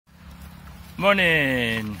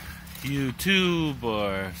Morning, YouTube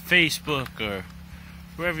or Facebook or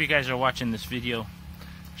wherever you guys are watching this video.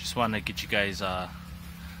 Just want to get you guys a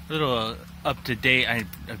little up to date.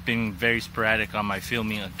 I've been very sporadic on my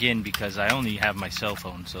filming again because I only have my cell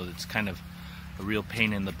phone, so it's kind of a real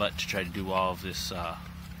pain in the butt to try to do all of this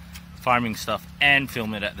farming stuff and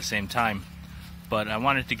film it at the same time. But I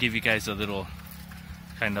wanted to give you guys a little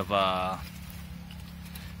kind of a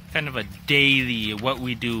daily what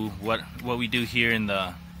we do here in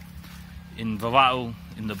Vava'u,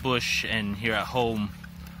 in the bush, and here at home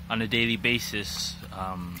on a daily basis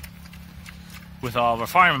with all of our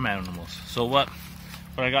farm animals. So what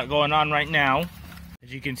I got going on right now,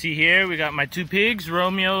 as you can see here, we got my two pigs,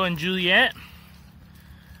 Romeo and Juliet.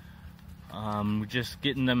 We're just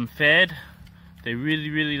getting them fed. They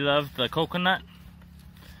really love the coconut.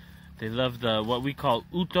 They love the what we call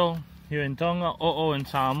uto here in Tonga. O'o in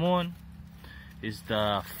Samoan is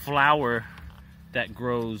the flower that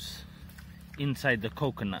grows inside the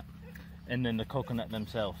coconut, and then the coconut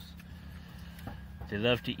themselves. They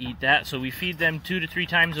love to eat that, so we feed them 2 to 3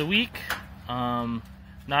 times a week. Not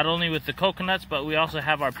only with the coconuts, but we also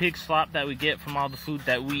have our pig slop that we get from all the food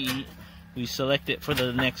that we eat. We select it for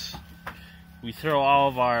the next. We throw all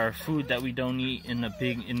of our food that we don't eat in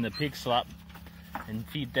the pig slop and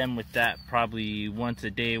feed them with that probably once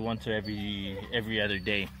a day, once or every other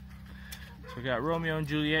day. So we got Romeo and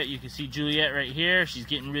Juliet. You can see Juliet right here. She's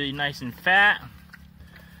getting really nice and fat.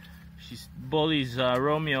 She bullies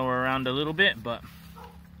Romeo around a little bit, but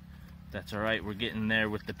that's alright. We're getting there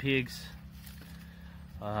with the pigs.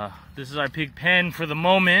 This is our pig pen for the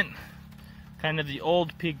moment. Kind of the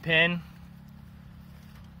old pig pen.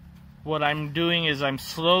 What I'm doing is I'm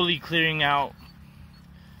slowly clearing out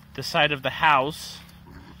the side of the house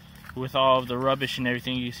with all of the rubbish and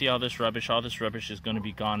everything. You see all this rubbish is going to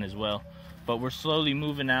be gone as well. But we're slowly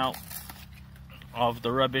moving out all of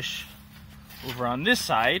the rubbish over on this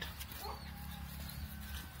side.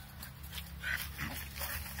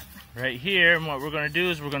 Right here, and what we're going to do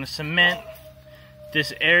is we're going to cement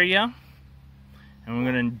this area, and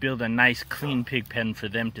we're going to build a nice clean pig pen for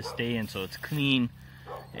them to stay in, so it's clean.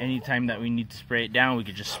 Anytime that we need to spray it down, we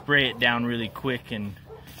could just spray it down really quick and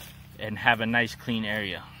have a nice clean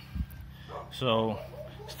area. So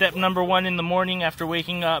step number 1 in the morning after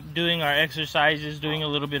waking up, doing our exercises, doing a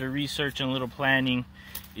little bit of research and a little planning,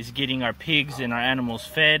 is getting our pigs and our animals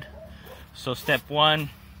fed. So step 1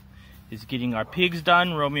 is getting our pigs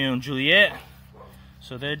done, Romeo and Juliet.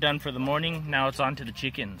 So they're done for the morning. Now it's on to the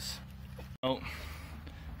chickens. So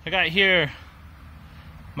I got here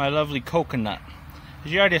my lovely coconut.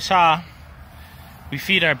 As you already saw, we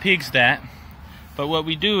feed our pigs that. But what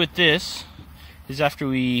we do with this is after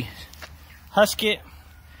we husk it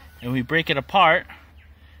and we break it apart,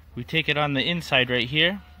 we take it on the inside right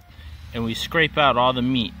here and we scrape out all the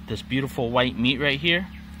meat, this beautiful white meat right here.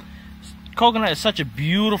 Coconut is such a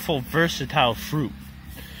beautiful, versatile fruit.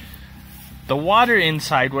 The water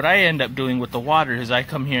inside, what I end up doing with the water is I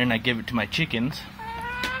come here and I give it to my chickens.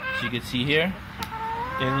 So you can see here,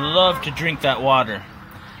 they love to drink that water.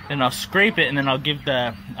 Then I'll scrape it, and then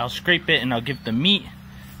I'll scrape it and I'll give the meat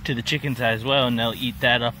to the chickens as well, and they'll eat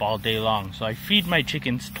that up all day long. So I feed my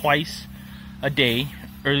chickens twice a day,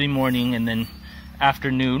 early morning and then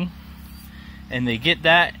afternoon, and they get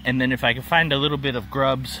that. And then if I can find a little bit of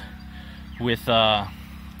grubs with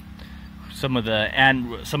some of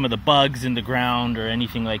the bugs in the ground or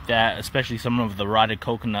anything like that, especially some of the rotted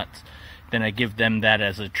coconuts, then I give them that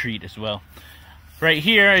as a treat as well. Right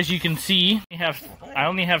here, as you can see, I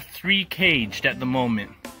only have 3 caged at the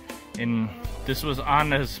moment, and this was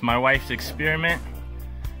on as my wife's experiment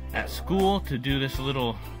at school to do this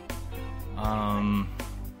little hen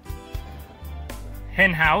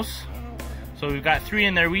house. So we've got 3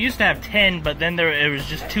 in there. We used to have 10, but then it was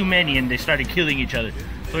just too many and they started killing each other.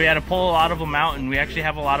 So we had to pull a lot of them out, and we actually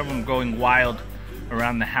have a lot of them going wild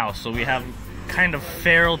around the house. So we have kind of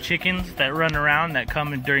feral chickens that run around that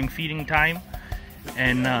come in during feeding time.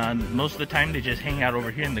 And most of the time they just hang out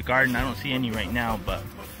over here in the garden. I don't see any right now, but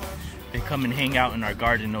they come and hang out in our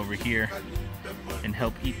garden over here and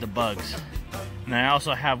help eat the bugs. And I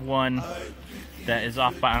also have one that is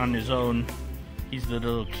off on his own. He's the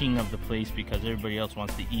little king of the place because everybody else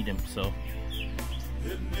wants to eat him, so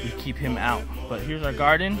we keep him out. But here's our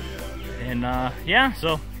garden, and yeah,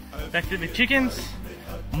 so back to the chickens.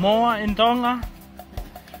 Moa in Tonga.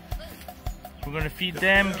 We're gonna feed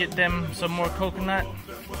them, get them some more coconut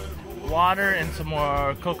water and some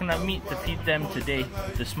more coconut meat to feed them today,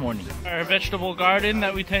 this morning. Our vegetable garden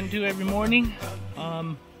that we tend to every morning.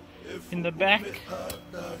 In the back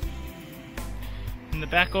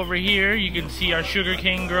over here, you can see our sugar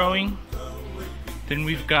cane growing. Then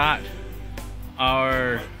we've got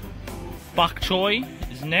our bok choy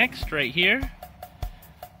is next, right here.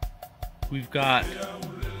 We've got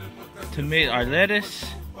our lettuce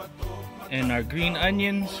and our green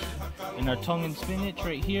onions and our tongan spinach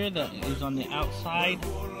right here that is on the outside,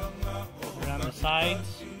 around the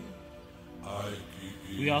sides.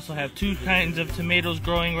 We also have two kinds of tomatoes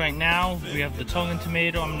growing right now. We have the tongan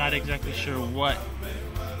tomato. I'm not exactly sure what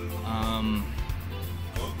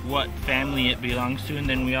family it belongs to, and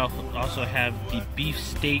then we also have the beef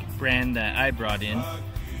steak brand that I brought in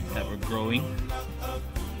that we're growing.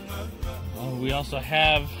 We also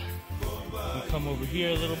have, we come over here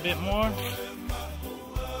a little bit more.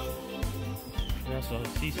 We also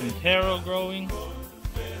see some taro growing.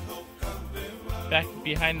 Back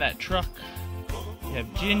behind that truck, we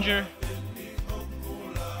have ginger.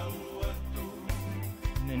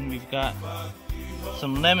 And then we've got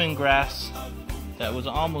some lemongrass that was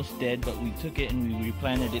almost dead, but we took it and we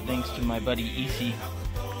replanted it thanks to my buddy Isi.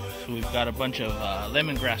 So we've got a bunch of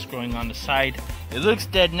lemongrass growing on the side. It looks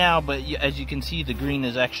dead now, but as you can see, the green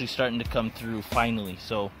is actually starting to come through finally.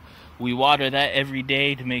 So we water that every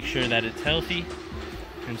day to make sure that it's healthy.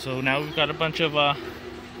 And so now we've got a bunch of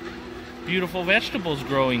beautiful vegetables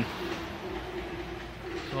growing.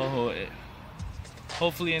 So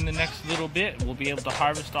hopefully in the next little bit we'll be able to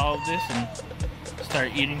harvest all of this and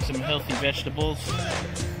start eating some healthy vegetables.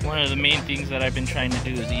 One of the main things that I've been trying to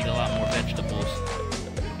do is eat a lot more vegetables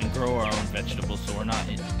and grow our own vegetables so we're not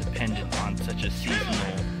dependent on such a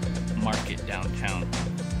seasonal market downtown.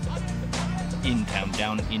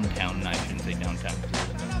 Down in town, I shouldn't say downtown.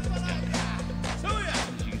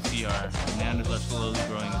 As you can see, our bananas are slowly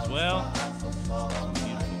growing as well. Some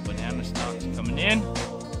beautiful banana stalks coming in.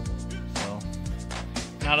 So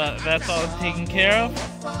now that that's all taken care of,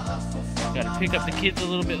 got to pick up the kids a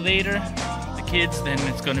little bit later. The kids, then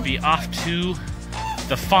it's going to be off to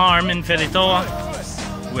the farm in Feritoa,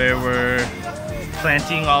 where we're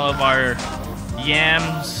planting all of our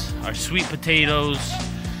yams, our sweet potatoes,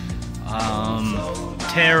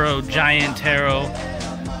 taro, giant taro.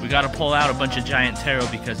 We got to pull out a bunch of giant taro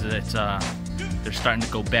because it's they're starting to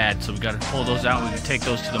go bad. So we got to pull those out. We can take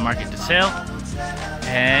those to the market to sell.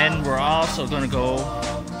 And we're also going to go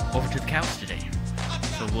over to the cows today.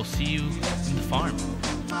 So we'll see you in the farm. So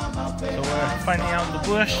we're finding out in the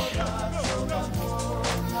bush.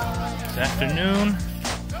 This afternoon,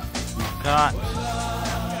 we've got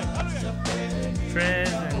Fred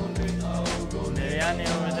and Liliane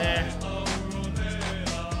over there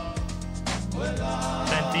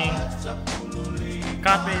planting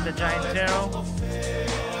cape, the giant taro,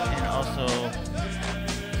 and also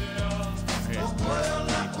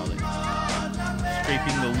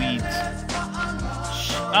scraping the weeds.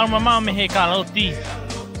 Our mama me kaloti.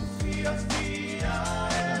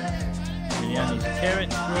 Liliane's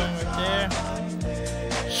carrots growing right there.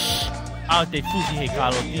 Out de fusi he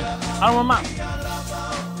kaloti. Our mama.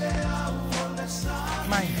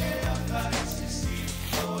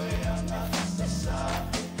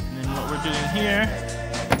 And then what we're doing here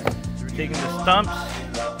is we're taking the stumps,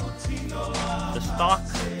 the stalk,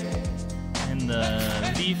 and the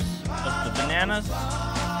leaves of the bananas.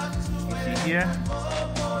 You see here,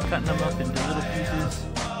 cutting them up into little pieces.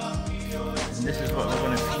 And this is what we're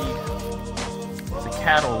going to feed the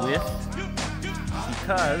cattle with,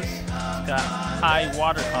 because it's got high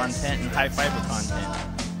water content and high fiber content.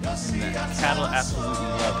 And the cattle absolutely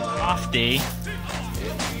love it.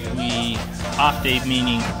 Off day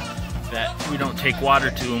meaning that we don't take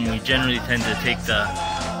water to them. We generally tend to take the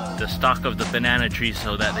stalk of the banana tree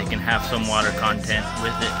so that they can have some water content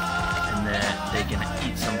with it and that they can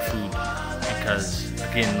eat some food, because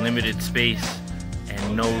again, limited space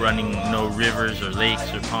and no rivers or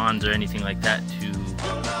lakes or ponds or anything like that to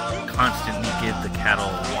constantly give the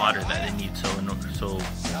cattle water that they need. So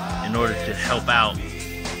in order to help out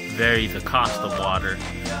vary the cost of water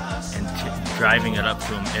and driving it up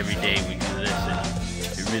to them every day, we do this, and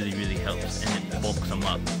it really helps, and it bulks them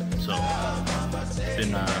up. So it's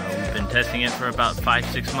been we've been testing it for about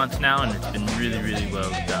 5-6 months now, and it's been really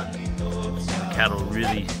well done. The cattle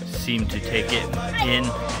really seem to take it in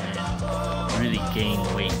and really gain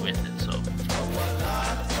weight with it.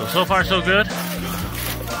 So far so good.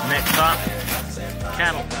 Next stop,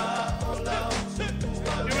 cattle.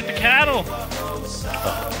 Here with the cattle.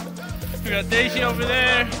 We got Daisy over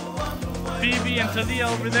there, Phoebe and Talia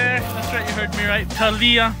over there. That's right, you heard me right,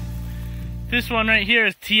 Talia. This one right here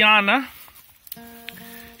is Tiana.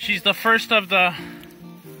 She's the first of the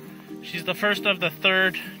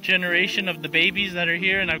third generation of the babies that are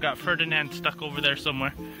here, and I've got Ferdinand stuck over there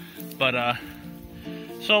somewhere. But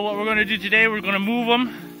so what we're going to do today, we're going to move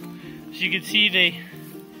them. As you can see, they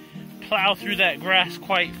plow through that grass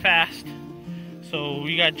quite fast. So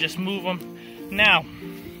we gotta just move them. Now,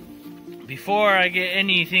 before I get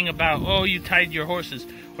anything about, oh, you tied your horses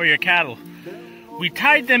or your cattle. We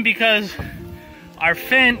tied them because our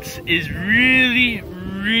fence is really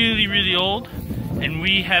old, and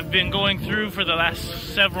we have been going through for the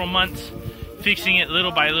last several months fixing it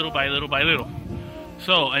little by little by little by little.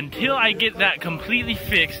 So until I get that completely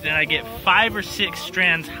fixed and I get 5 or 6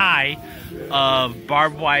 strands high of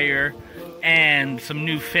barbed wire and some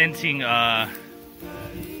new fencing,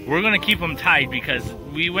 we're gonna keep them tied, because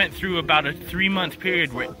we went through about a 3-month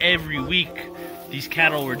period where every week these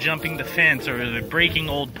cattle were jumping the fence, or they're breaking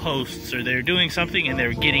old posts, or they're doing something and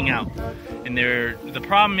they're getting out. And the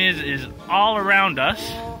problem is all around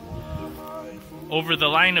us, over the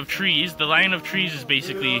line of trees. The line of trees is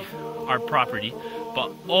basically our property,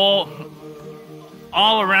 but all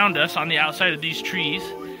around us on the outside of these trees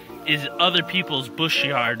is other people's bush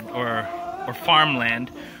yard or farmland,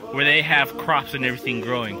 where they have crops and everything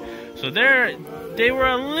growing. So they were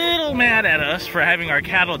a little mad at us for having our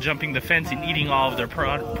cattle jumping the fence and eating all of their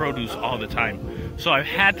produce all the time. So I've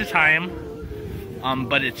had to tie them,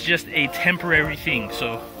 but it's just a temporary thing.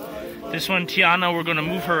 So this one, Tiana, we're gonna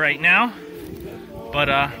move her right now. But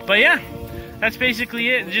yeah, that's basically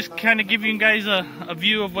it. Just kind of give you guys a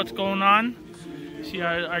view of what's going on. See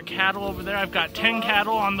our cattle over there. I've got 10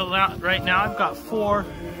 cattle on the lot right now. I've got 4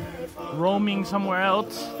 roaming somewhere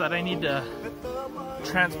else that I need to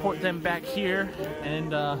transport them back here.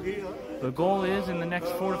 And the goal is in the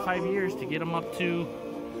next 4 to 5 years to get them up to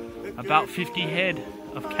about 50 head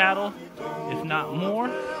of cattle, if not more.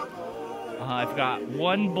 I've got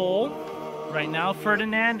 1 bull right now,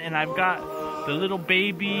 Ferdinand, and I've got the little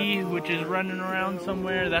baby, which is running around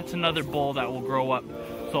somewhere. That's another bull that will grow up.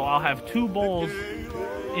 So I'll have 2 bulls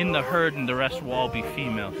in the herd, and the rest will all be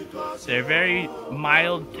females. They're very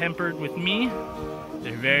mild tempered with me.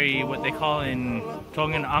 They're very, what they call in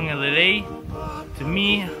Tongan, angelele to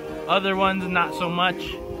me. Other ones not so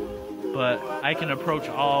much, but I can approach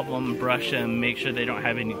all of them, brush them, make sure they don't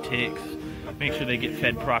have any ticks, make sure they get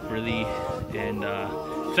fed properly. And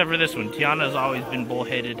except for this one, Tiana's always been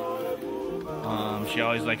bullheaded. She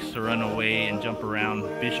always likes to run away and jump around.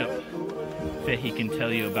 Bishop, he can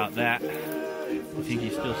tell you about that. I think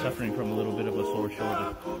he's still suffering from a little bit of a sore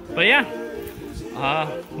shoulder. But yeah,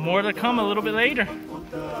 more to come a little bit later.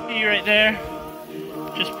 See right there,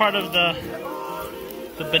 just part of the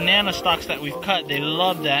banana stalks that we've cut. They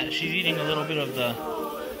love that. She's eating a little bit of the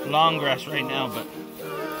long grass right now, but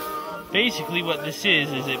basically what this is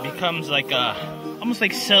it becomes like almost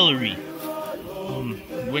like celery.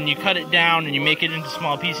 When you cut it down and you make it into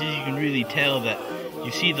small pieces, you can really tell that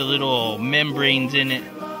you see the little membranes in it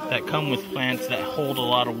that come with plants that hold a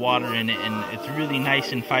lot of water in it, and it's really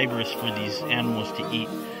nice and fibrous for these animals to eat.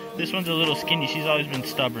 This one's a little skinny. She's always been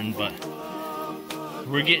stubborn, but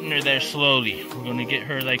we're getting her there slowly. We're going to get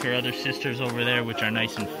her like her other sisters over there, which are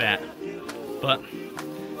nice and fat. But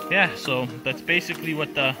yeah, so that's basically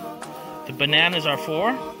what the bananas are for,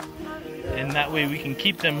 and that way we can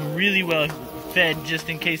keep them really well fed, just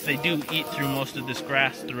in case they do eat through most of this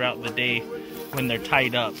grass throughout the day when they're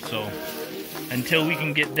tied up. So until we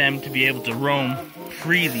can get them to be able to roam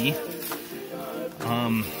freely,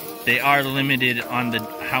 they are limited on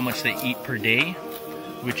how much they eat per day,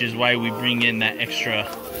 which is why we bring in that extra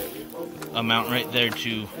amount right there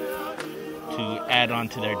to add on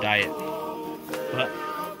to their diet. But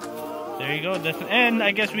there you go. And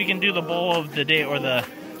I guess we can do the bull of the day or the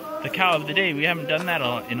cow of the day. We haven't done that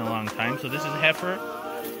in a long time. So this is Heifer.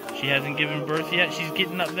 She hasn't given birth yet. She's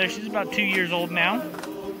getting up there. She's about 2 years old now.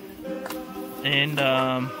 And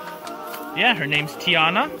yeah, her name's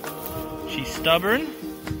Tiana. She's stubborn,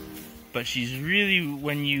 but she's really,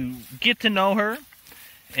 when you get to know her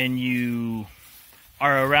and you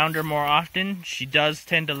are around her more often, she does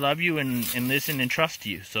tend to love you and listen and trust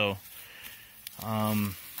you. So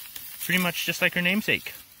pretty much just like her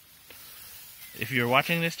namesake. If you're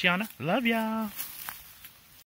watching this, Tiana, love ya.